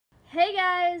Hey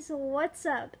guys, what's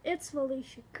up? It's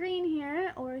Felicia Green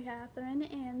here, or Catherine,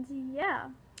 and yeah.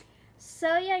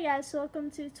 So yeah guys, welcome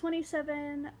to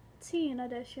 2017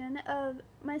 edition of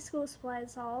my school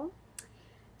supplies haul.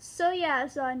 So yeah,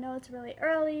 so I know it's really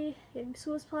early getting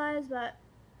school supplies, but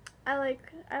I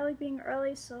like being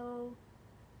early, so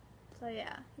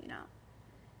yeah,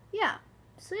 Yeah.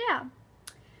 So yeah.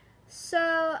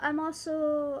 So I'm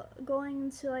also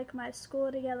going to like my school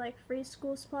to get like free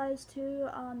school supplies too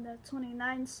on the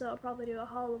 29th, so I'll probably do a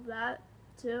haul of that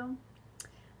too.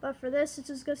 But for this, it's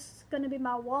just gonna be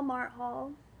my Walmart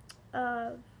haul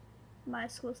of my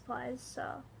school supplies.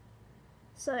 So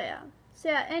yeah. So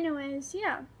yeah. Anyways,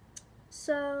 yeah.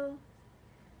 So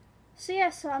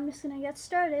so I'm just gonna get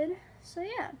started. So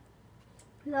yeah.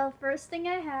 The first thing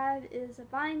I have is a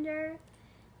binder,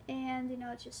 and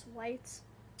it's just white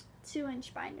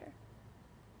 2-inch binder.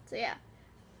 So yeah.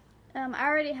 I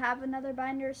already have another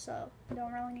binder, so I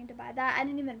don't really need to buy that. I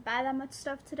didn't even buy that much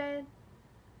stuff today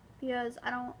because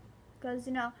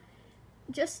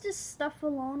just this stuff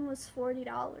alone was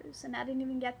 $40, and I didn't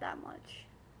even get that much.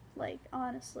 Like,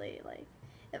 honestly, like,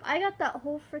 if I got that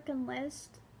whole freaking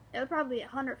list, it would probably be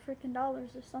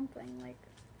 $100 or something. Like,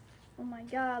 oh my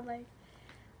god, like,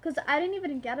 because I didn't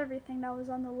even get everything that was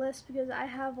on the list because I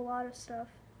have a lot of stuff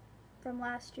from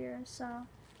last year,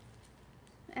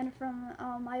 and from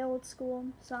my old school,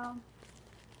 so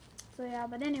yeah.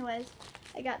 But anyways,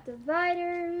 I got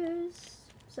dividers.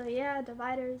 So yeah,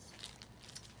 dividers,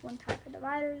 1 pack of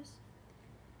dividers,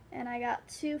 and I got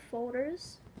 2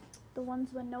 folders, the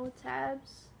ones with no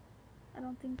tabs. I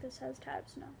don't think this has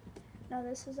tabs. No,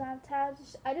 this doesn't have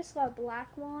tabs. I just got a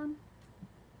black one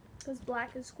because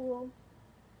black is cool.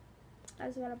 I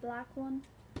just got a black one,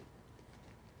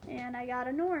 and I got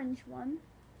an orange one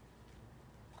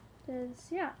because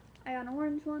yeah, I got an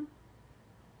orange one.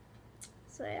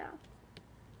 So yeah,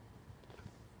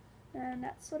 and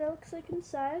that's what it looks like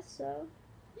inside. So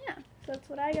yeah, so that's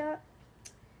what I got.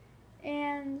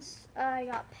 And I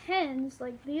got pens.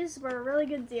 Like, these were a really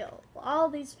good deal. All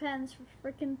these pens for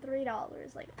freaking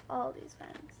 $3. Like, all these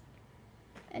pens.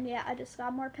 And yeah, I just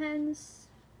got more pens.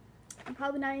 I'm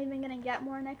probably not even gonna get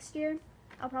more next year.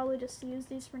 I'll probably just use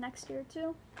these for next year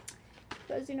too,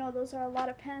 because those are a lot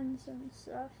of pens and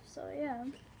stuff. So yeah.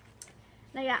 And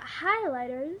I got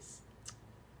highlighters.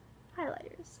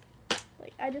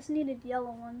 Like, I just needed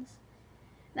yellow ones.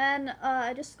 Then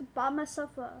I just bought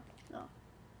myself a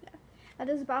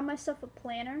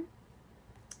planner,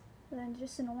 and then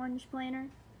just an orange planner,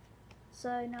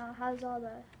 so it has all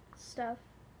the stuff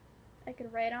I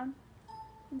could write on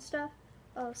and stuff.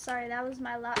 Oh, sorry, that was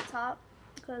my laptop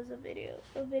because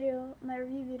my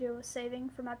review video was saving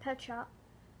for my Pet Shop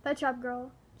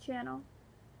Girl channel.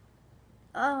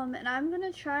 And I'm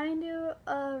gonna try and do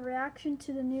a reaction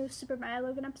to the new Super Mario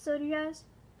Logan episode, you guys.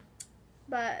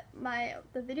 But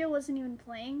the video wasn't even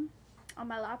playing on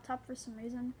my laptop for some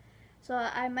reason. So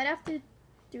I might have to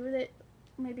do it,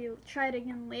 maybe try it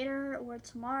again later or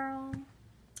tomorrow.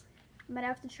 I might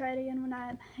have to try it again when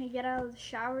I get out of the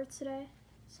shower today.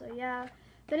 So yeah.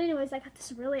 But anyways, I got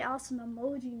this really awesome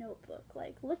emoji notebook.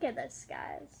 Like, look at this,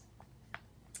 guys.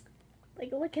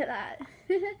 Like, look at that.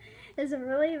 It's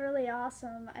really, really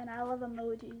awesome, and I love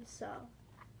emojis, so.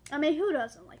 I mean, who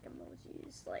doesn't like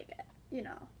emojis? Like,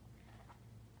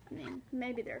 I mean,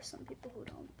 maybe there are some people who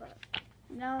don't, but,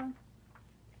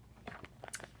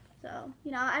 So,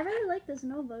 I really like this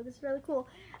notebook. It's really cool.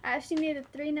 I actually needed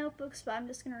 3 notebooks, but I'm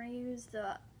just going to reuse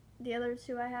the other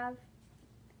 2 I have.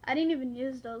 I didn't even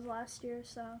use those last year,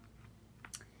 so.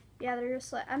 Yeah, they're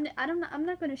just like, I'm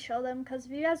not going to show them, because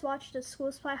if you guys watched the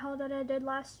school supply haul that I did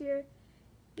last year,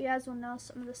 you guys will know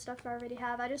some of the stuff I already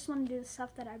have. I just want to do the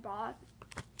stuff that I bought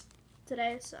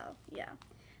today, so yeah.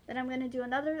 Then I'm going to do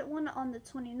another one on the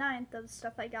 29th of the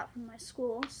stuff I got from my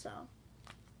school, so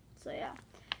yeah.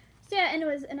 So yeah,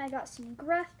 anyways, and I got some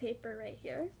graph paper right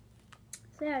here.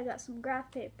 So yeah, I got some graph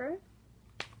paper.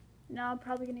 Now I'm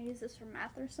probably going to use this for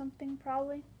math or something,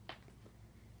 probably.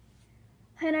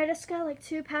 And I just got like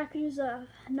 2 packages of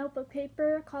notebook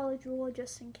paper, college rule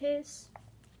just in case.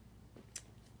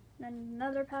 And then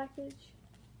another package.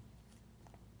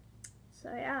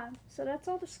 So yeah, so that's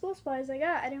all the school supplies I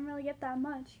got. I didn't really get that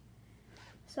much.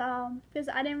 So, because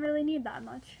I didn't really need that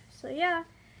much. So yeah.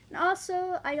 And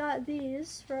also, I got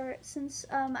these since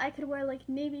I could wear like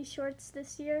navy shorts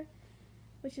this year,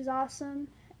 which is awesome.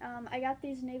 I got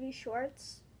these navy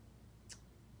shorts.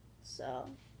 So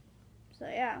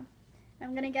yeah.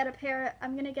 I'm gonna get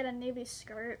a navy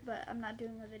skirt, but I'm not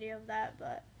doing a video of that,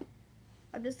 but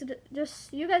I'm just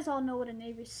you guys all know what a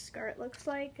navy skirt looks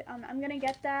like. I'm gonna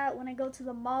get that when I go to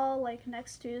the mall, like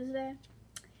next Tuesday.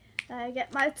 I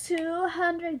get my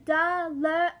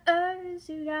 $200,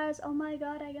 you guys. Oh my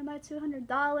god, I get my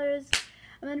 $200.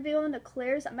 I'm gonna be going to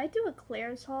Claire's. I might do a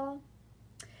Claire's haul.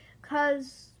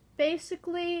 Because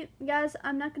basically, guys,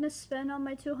 I'm not gonna spend all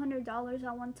my $200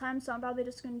 at one time. So I'm probably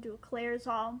just gonna do a Claire's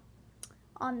haul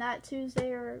on that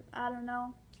Tuesday, or I don't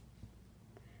know.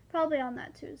 Probably on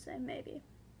that Tuesday, maybe.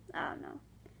 I don't know.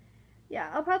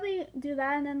 Yeah, I'll probably do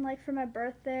that, and then like for my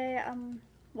birthday,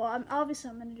 well, I'm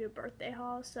gonna do a birthday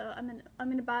haul, so I'm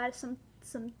gonna buy some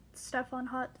stuff from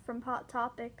Hot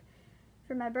Topic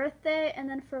for my birthday, and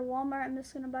then for Walmart, I'm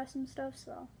just gonna buy some stuff.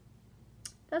 So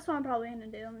that's what I'm probably gonna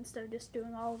do instead of just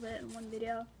doing all of it in one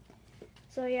video.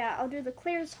 So yeah, I'll do the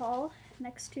Claire's haul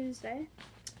next Tuesday.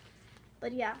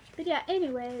 But yeah,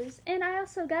 anyways, and I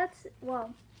also got,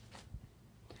 well,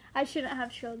 I shouldn't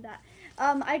have showed that.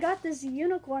 I got this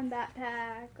unicorn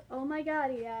backpack. Oh my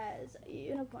god, you guys.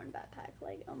 Unicorn backpack.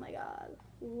 Like, oh my god.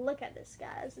 Look at this,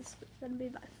 guys. This is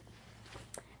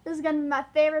gonna be my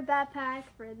favorite backpack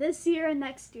for this year and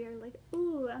next year. Like,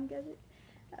 ooh, I'm gonna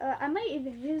I might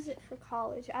even use it for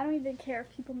college. I don't even care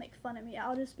if people make fun of me.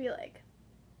 I'll just be like,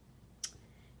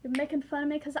 you're making fun of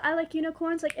me because I like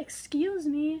unicorns? Like, excuse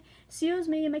me,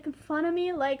 you're making fun of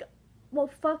me? Like, well,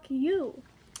 fuck you.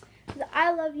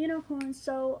 I love unicorns,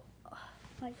 so, oh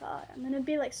my god, I'm gonna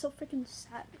be like so freaking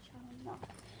savage. I don't know.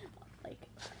 Like,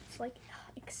 it's like,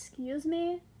 excuse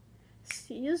me,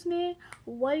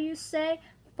 what do you say?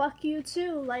 Fuck you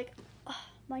too. Like, oh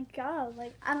my god,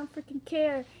 like, I don't freaking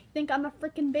care. You think I'm a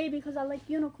freaking baby because I like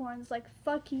unicorns? Like,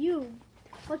 fuck you,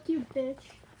 bitch.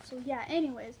 So yeah,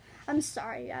 anyways, I'm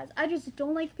sorry, guys. I just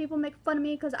don't like people make fun of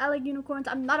me because I like unicorns.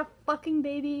 I'm not a fucking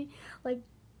baby. Like,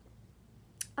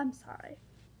 I'm sorry,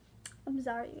 you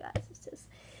guys. It's just,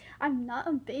 I'm not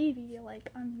a baby. Like,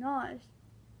 I'm not.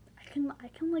 I can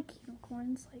like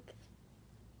unicorns.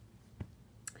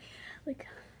 Like,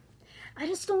 I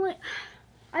just don't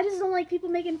like people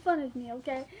making fun of me,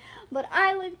 okay? But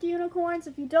I like unicorns.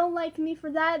 If you don't like me for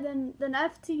that, then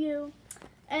F to you.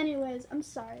 Anyways, I'm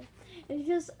sorry. It's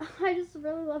just, I just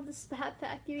really love this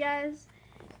backpack, you guys.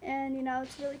 And, you know,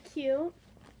 it's really cute.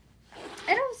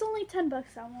 And it was only 10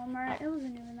 bucks at Walmart. It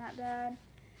wasn't even that bad.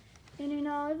 And, you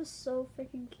know, it was so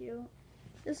freaking cute.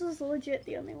 This was legit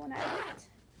the only one I liked.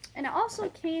 And it also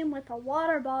came with a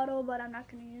water bottle, but I'm not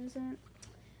going to use it.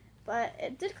 But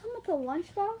it did come with a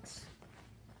lunchbox.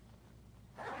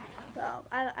 So,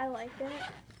 I like it.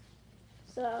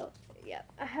 So, yeah,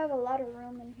 I have a lot of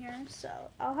room in here. So,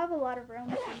 I'll have a lot of room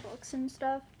for books and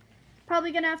stuff.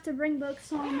 Probably going to have to bring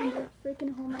books home and do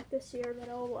freaking homework this year, but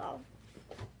oh well.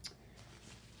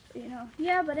 You know,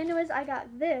 yeah, but anyways, I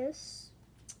got this,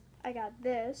 and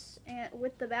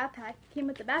with the backpack. It came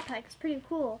with the backpack. It's pretty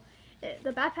cool.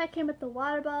 The backpack came with the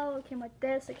water bottle. It came with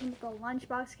this. It came with the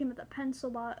lunchbox. It came with a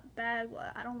pencil bag.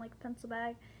 I don't like a pencil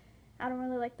bag. I don't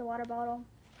really like the water bottle.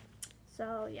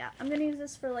 So yeah, I'm gonna use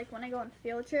this for like when I go on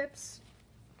field trips.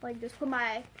 Like, just put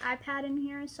my iPad in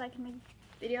here so I can make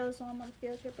videos while I'm on a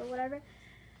field trip or whatever.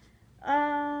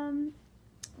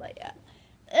 But yeah.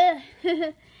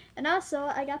 And also,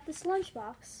 I got this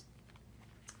lunchbox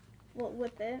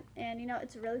with it, and you know,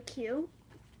 it's really cute.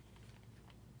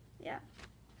 Yeah.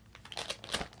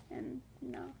 And, you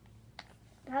know,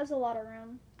 it has a lot of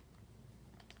room.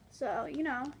 So, you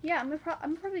know, yeah, I'm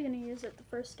probably going to use it the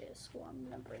first day of school. I'm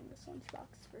going to bring this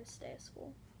lunchbox first day of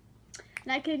school.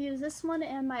 And I could use this one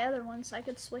and my other one, so I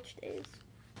could switch days.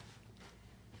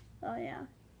 Oh, yeah.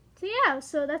 So, yeah,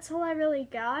 so that's all I really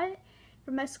got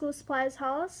for my school supplies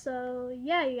haul. So,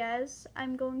 yeah, you guys,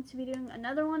 I'm going to be doing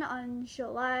another one on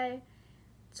July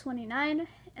 29,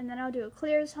 and then I'll do a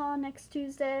Claire's haul next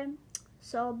Tuesday.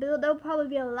 So, there'll probably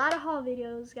be a lot of haul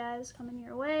videos, guys, coming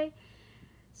your way.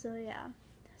 So, yeah.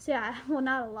 So, yeah, well,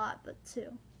 not a lot, but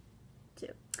two.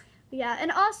 But yeah,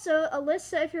 and also,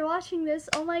 Alyssa, if you're watching this,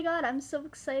 oh my god, I'm so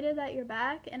excited that you're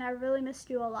back, and I really missed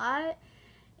you a lot.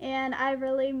 And I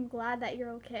really am glad that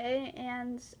you're okay,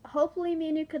 and hopefully me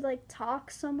and you could, like, talk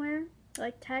somewhere,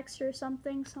 like, text or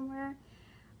something somewhere.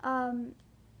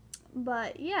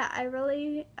 But, yeah, I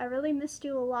really missed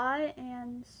you a lot,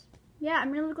 and, yeah,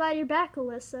 I'm really glad you're back,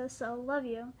 Alyssa, so love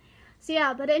you. So,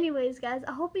 yeah, but anyways, guys,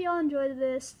 I hope you all enjoyed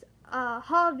this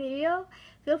haul video.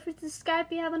 Feel free to subscribe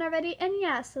if you haven't already, and,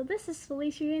 yeah, so this is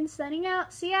Felicia Green signing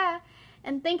out, so, yeah,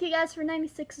 and thank you guys for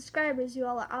 96 subscribers, you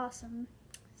all are awesome.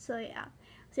 So, yeah.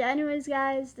 So, yeah, anyways,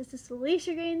 guys, this is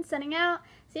Felicia Green signing out.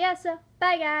 So, yeah, so,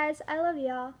 bye, guys. I love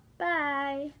y'all.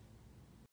 Bye.